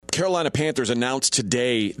Carolina Panthers announced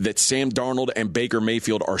today that Sam Darnold and Baker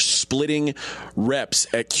Mayfield are splitting reps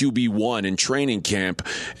at QB1 in training camp.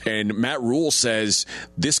 And Matt Rule says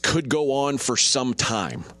this could go on for some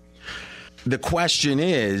time. The question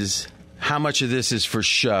is, how much of this is for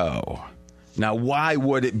show? Now, why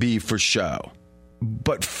would it be for show?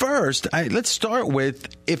 But first, let's start with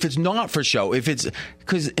if it's not for show.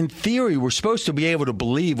 Because in theory, we're supposed to be able to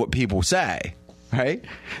believe what people say. Right?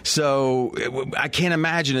 So I can't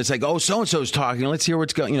imagine it's like, oh, so-and-so's talking. Let's hear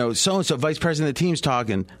what's going, so-and-so, vice president of the team's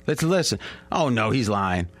talking. Let's listen. Oh, no, he's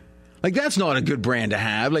lying. Like, that's not a good brand to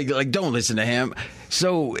have. Like, don't listen to him.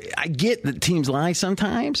 So I get that teams lie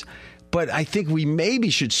sometimes, but I think we maybe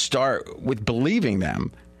should start with believing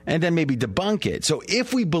them and then maybe debunk it. So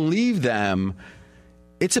if we believe them,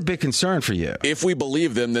 it's a big concern for you. If we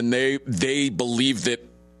believe them, then they believe that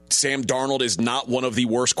Sam Darnold is not one of the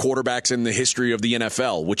worst quarterbacks in the history of the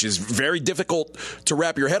NFL, which is very difficult to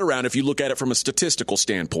wrap your head around if you look at it from a statistical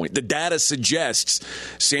standpoint. The data suggests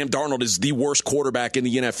Sam Darnold is the worst quarterback in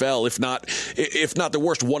the NFL, if not the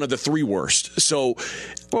worst, one of the three worst. So,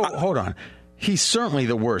 hold on. He's certainly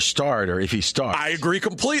the worst starter if he starts. I agree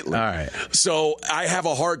completely. All right. So I have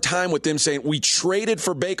a hard time with them saying we traded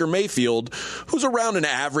for Baker Mayfield, who's around an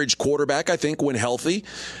average quarterback, I think, when healthy.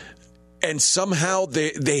 And somehow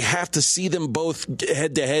they have to see them both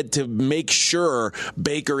head-to-head to make sure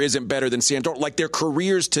Baker isn't better than Sam Darnold. Like, their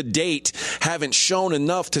careers to date haven't shown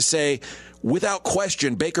enough to say, without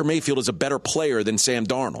question, Baker Mayfield is a better player than Sam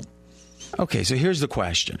Darnold. Okay, so here's the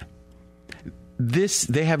question.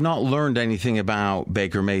 They have not learned anything about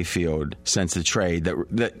Baker Mayfield since the trade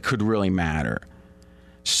that could really matter.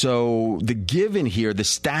 So the given here, the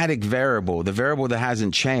static variable, the variable that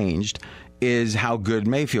hasn't changed, is how good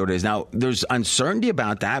Mayfield is. Now, there's uncertainty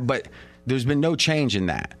about that, but there's been no change in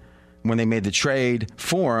that. When they made the trade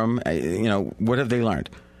for him, what have they learned?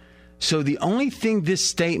 So the only thing this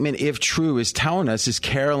statement, if true, is telling us is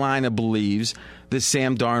Carolina believes that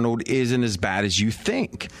Sam Darnold isn't as bad as you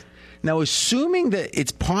think. Now, assuming that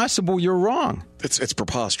it's possible you're wrong. It's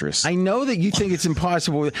preposterous. I know that you think it's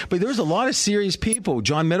impossible, but there's a lot of serious people,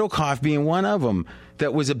 John Middlecoff being one of them,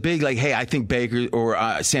 that was a big, hey, I think Baker or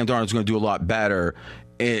Sam Darnold's going to do a lot better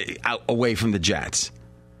away from the Jets.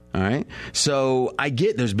 All right? So I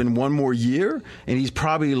get there's been one more year, and he's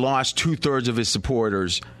probably lost 2/3 of his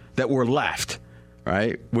supporters that were left.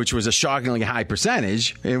 Right, which was a shockingly high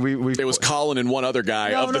percentage. And it was Colin and one other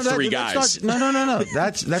guy of the three guys. No.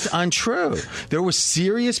 That's untrue. There were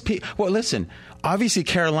serious people. Well, listen, obviously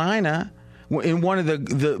Carolina, in one of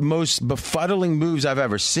the most befuddling moves I've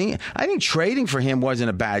ever seen, I think trading for him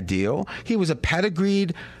wasn't a bad deal. He was a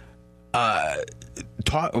pedigreed top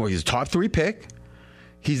 3 pick.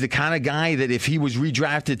 He's the kind of guy that if he was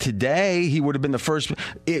redrafted today, he would have been the first.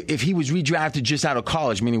 If he was redrafted just out of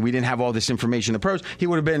college, meaning we didn't have all this information in the pros, he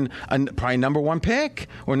would have been probably number 1 pick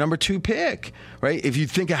or number 2 pick, right? If you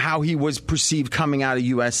think of how he was perceived coming out of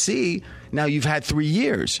USC, now you've had 3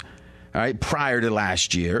 years, all right, prior to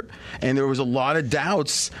last year. And there was a lot of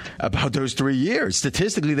doubts about those 3 years.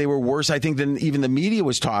 Statistically, they were worse, I think, than even the media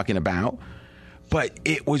was talking about. But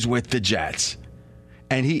it was with the Jets.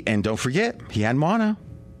 And don't forget, he had mono.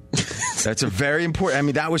 That's a very important. I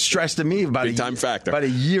mean, that was stressed to me about about a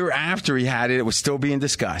year after he had it. It was still being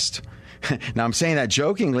discussed. Now, I'm saying that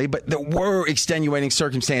jokingly, but there were extenuating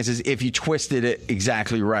circumstances if you twisted it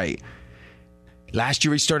exactly right. Last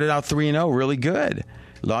year, he started out 3-0, really good.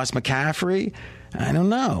 Lost McCaffrey. I don't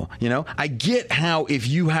know. I get how if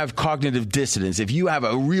you have cognitive dissonance, if you have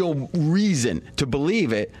a real reason to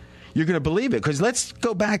believe it, you're going to believe it. Because let's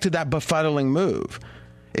go back to that befuddling move.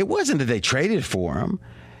 It wasn't that they traded for him.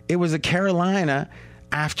 It was that Carolina,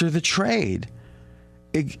 after the trade,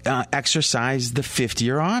 exercised the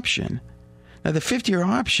 5th-year option. Now, the 5th-year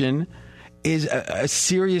option is a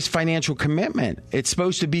serious financial commitment. It's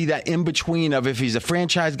supposed to be that in-between of if he's a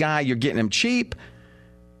franchise guy, you're getting him cheap,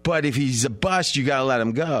 but if he's a bust, you got to let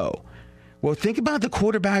him go. Well, think about the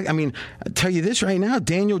quarterback. I mean, I'll tell you this right now.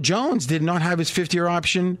 Daniel Jones did not have his 5th-year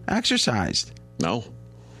option exercised. No.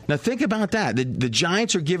 Now, think about that. The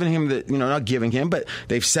Giants are giving him not giving him, but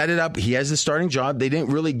they've set it up. He has the starting job. They didn't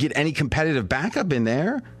really get any competitive backup in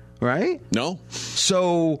there, right? No.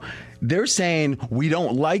 So they're saying, we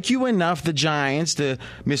don't like you enough, the Giants,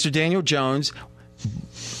 Mr. Daniel Jones.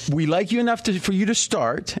 We like you enough for you to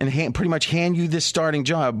start and pretty much hand you this starting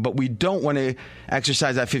job, but we don't want to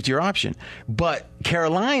exercise that 5th-year option. But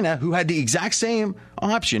Carolina, who had the exact same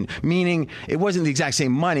option, meaning it wasn't the exact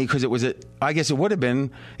same money because I guess it would have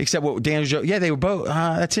been, except what Daniel Jones, they were both,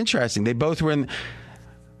 that's interesting. They both were in,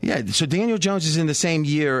 so Daniel Jones is in the same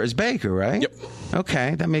year as Baker, right? Yep.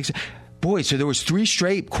 Okay, that makes sense. Boy, so there was 3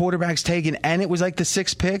 straight quarterbacks taken, and it was like the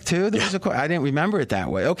 6th pick, too? I didn't remember it that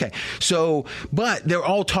way. Okay. So, but they're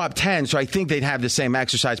all top 10, so I think they'd have the same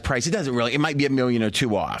exercise price. It doesn't really. It might be $1 million or $2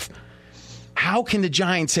 million off. How can the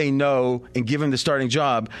Giants say no and give him the starting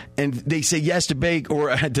job, and they say yes to Baker or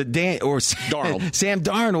to Darnold. Sam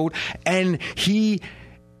Darnold, and he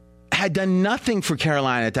had done nothing for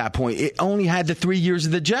Carolina at that point. It only had the 3 years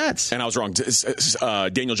of the Jets. And I was wrong.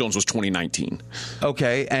 Daniel Jones was 2019.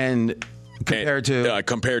 Okay, and compared to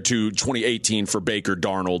 2018 for Baker,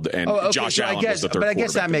 Darnold, and Josh Allen was the third. But I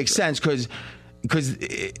guess that makes sense because.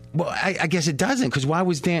 I guess it doesn't, because why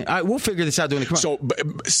was Dan... we'll figure this out during the commercial. So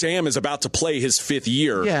Sam is about to play his 5th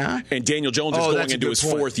year, and Daniel Jones is going into his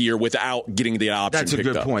 4th year without getting the option picked up. That's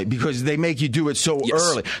a good point, because they make you do it so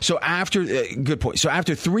early. So after... good point. So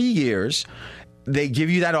after 3 years... they give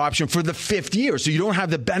you that option for the 5th year, so you don't have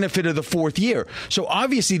the benefit of the 4th year. So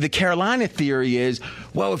obviously the Carolina theory is,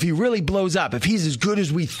 well, if he really blows up, if he's as good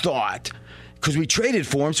as we thought... because we traded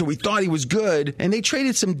for him, so we thought he was good, and they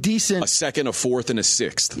traded some decent... a 2nd, a 4th, and a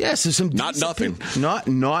 6th. Yes, so some not nothing. Not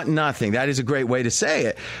nothing. That is a great way to say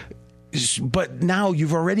it. But now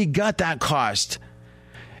you've already got that cost.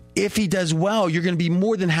 If he does well, you're going to be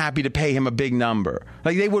more than happy to pay him a big number.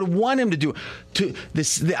 Like they would want him to do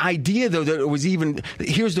this. The idea, though, that it was even...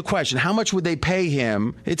 here's the question: how much would they pay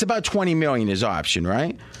him? It's about $20 million his option,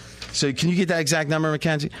 right? So can you get that exact number,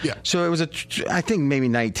 Mackenzie? Yeah. So it was I think maybe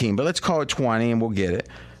 19, but let's call it 20 and we'll get it.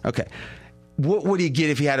 Okay. What would he get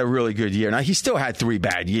if he had a really good year? Now, he still had 3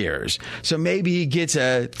 bad years. So maybe he gets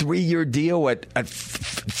a 3-year deal at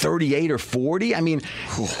 38 or 40. I mean,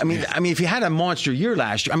 if he had a monster year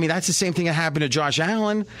last year, that's the same thing that happened to Josh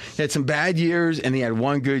Allen. He had some bad years and he had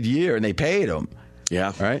 1 good year and they paid him.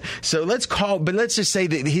 Yeah. All right. So let's just say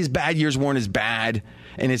that his bad years weren't as bad.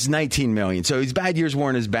 And it's $19 million. So his bad years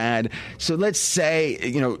weren't as bad. So let's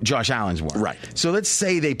say, Josh Allen's weren't. Right. So let's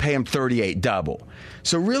say they pay him 38, double.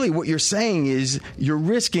 So really what you're saying is you're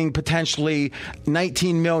risking potentially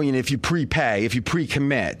 $19 million if you prepay, if you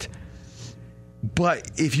pre-commit.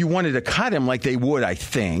 But if you wanted to cut him like they would, I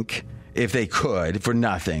think, if they could, for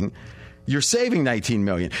nothing, you're saving $19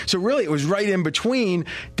 million. So really, it was right in between.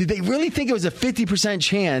 Did they really think it was a 50%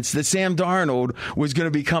 chance that Sam Darnold was going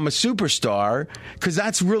to become a superstar? Because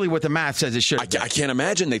that's really what the math says it should. I can't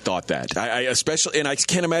imagine they thought that. I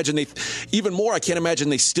can't imagine I can't imagine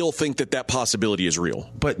they still think that possibility is real.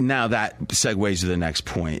 But now that segues to the next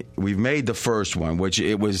point. We've made the first one, which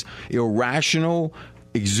it was irrational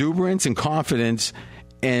exuberance and confidence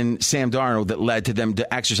in Sam Darnold that led to them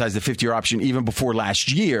to exercise the 50-year option even before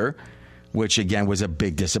last year, which, again, was a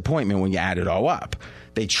big disappointment when you add it all up.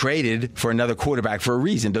 They traded for another quarterback for a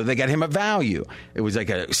reason, though they got him a value. It was like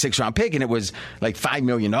a 6th-round pick, and it was like $5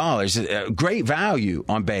 million. Great value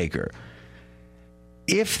on Baker.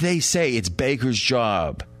 If they say it's Baker's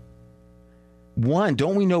job, one,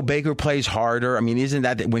 don't we know Baker plays harder? Isn't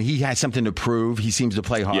that when he has something to prove, he seems to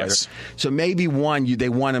play harder? Yes. So maybe, one, they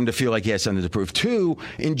want him to feel like he has something to prove. 2,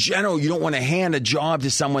 in general, you don't want to hand a job to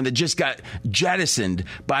someone that just got jettisoned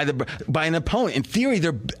by an opponent. In theory,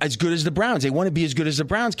 they're as good as the Browns. They want to be as good as the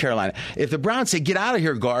Browns, Carolina. If the Browns say, get out of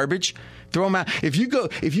here, garbage, throw them out. If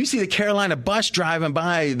you see the Carolina bus driving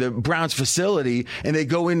by the Browns facility and they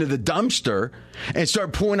go into the dumpster and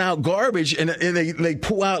start pulling out garbage and they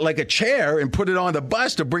pull out like a chair and put it on the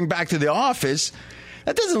bus to bring back to the office,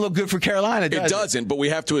 that doesn't look good for Carolina, does it? It doesn't, but we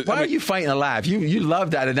have to... Why are you fighting a laugh? You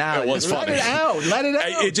love that analogy. It was funny. Let it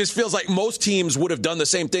out. It just feels like most teams would have done the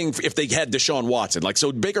same thing if they had Deshaun Watson.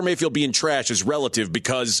 So Baker Mayfield being trash is relative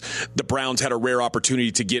because the Browns had a rare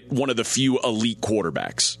opportunity to get one of the few elite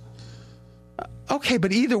quarterbacks. Okay,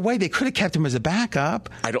 but either way, they could have kept him as a backup.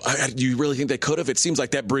 Do you really think they could have? It seems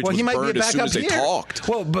like that bridge was burned as soon as they talked.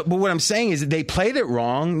 Well, but what I'm saying is that they played it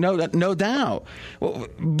wrong, no doubt. Well,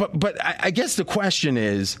 but I guess the question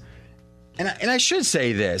is, and I should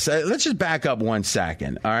say this. Let's just back up 1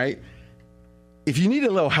 second, all right? If you need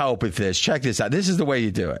a little help with this, check this out. This is the way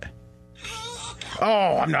you do it.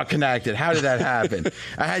 Oh, I'm not connected. How did that happen?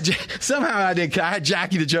 I had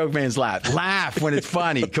Jackie the Joke Man's laugh. Laugh when it's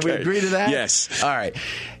funny. Can we agree to that? Yes. All right.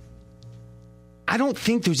 I don't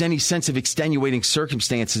think there's any sense of extenuating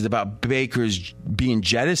circumstances about Baker's being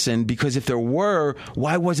jettisoned, because if there were,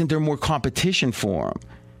 why wasn't there more competition for him?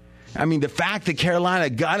 The fact that Carolina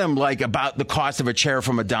got him like about the cost of a chair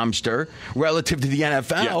from a dumpster relative to the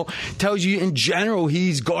NFL tells you in general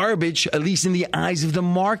he's garbage, at least in the eyes of the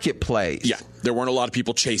marketplace. Yeah, there weren't a lot of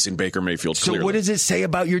people chasing Baker Mayfield, clearly. So what does it say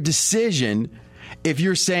about your decision if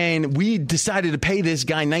you're saying we decided to pay this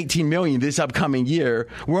guy $19 million this upcoming year,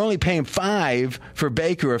 we're only paying $5 million for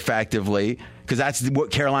Baker effectively because that's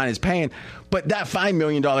what Carolina is paying. But that $5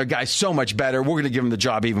 million guy's so much better. We're going to give him the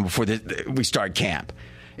job even before we start camp.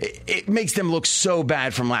 It makes them look so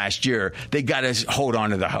bad from last year. They got to hold on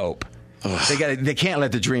to the hope. They can't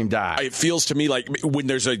let the dream die. It feels to me like when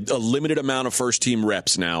there's a limited amount of first-team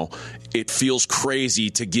reps now, it feels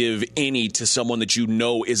crazy to give any to someone that you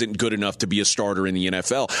know isn't good enough to be a starter in the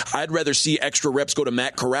NFL. I'd rather see extra reps go to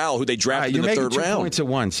Matt Corral, who they drafted in the third round. You're making 2 points at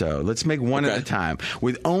once, so let's make one at a time.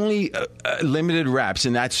 With only limited reps,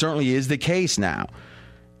 and that certainly is the case now,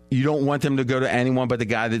 you don't want them to go to anyone but the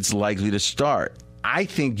guy that's likely to start. I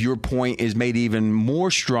think your point is made even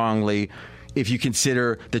more strongly if you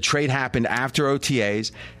consider the trade happened after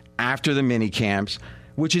OTAs, after the mini camps,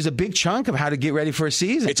 which is a big chunk of how to get ready for a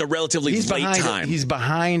season. It's a relatively late time. He's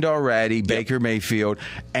behind already, Baker Mayfield,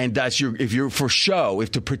 and that's if you're for show,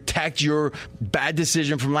 if to protect your bad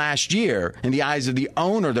decision from last year in the eyes of the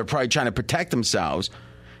owner, they're probably trying to protect themselves.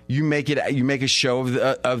 You make a show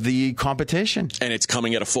of the competition, and it's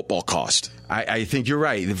coming at a football cost. I think you're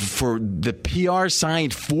right. For the PR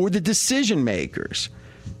side for the decision makers,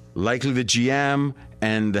 likely the GM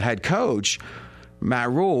and the head coach,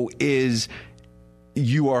 Matt Rule, is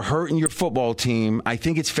you are hurting your football team. I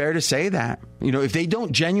think it's fair to say that. You know, if they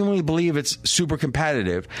don't genuinely believe it's super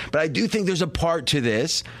competitive, but I do think there's a part to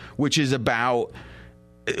this which is about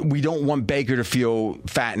we don't want Baker to feel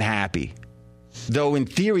fat and happy. Though in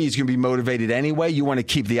theory he's going to be motivated anyway, you want to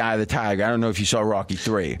keep the eye of the tiger. I don't know if you saw Rocky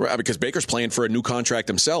 3. Right, because Baker's playing for a new contract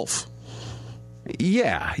himself.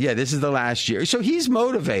 Yeah, this is the last year. So he's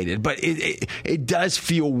motivated, but it does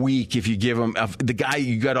feel weak if you give him the guy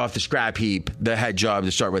you got off the scrap heap, the head job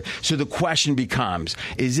to start with. So the question becomes,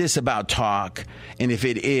 is this about talk? And if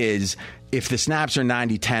it is, if the snaps are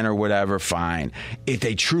 90-10 or whatever, fine. If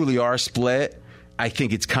they truly are split, I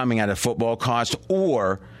think it's coming at a football cost,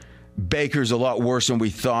 or Baker's a lot worse than we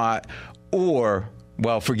thought, or,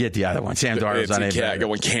 well, forget the other one. Sam Darnold's unable.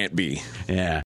 One can't be. Yeah.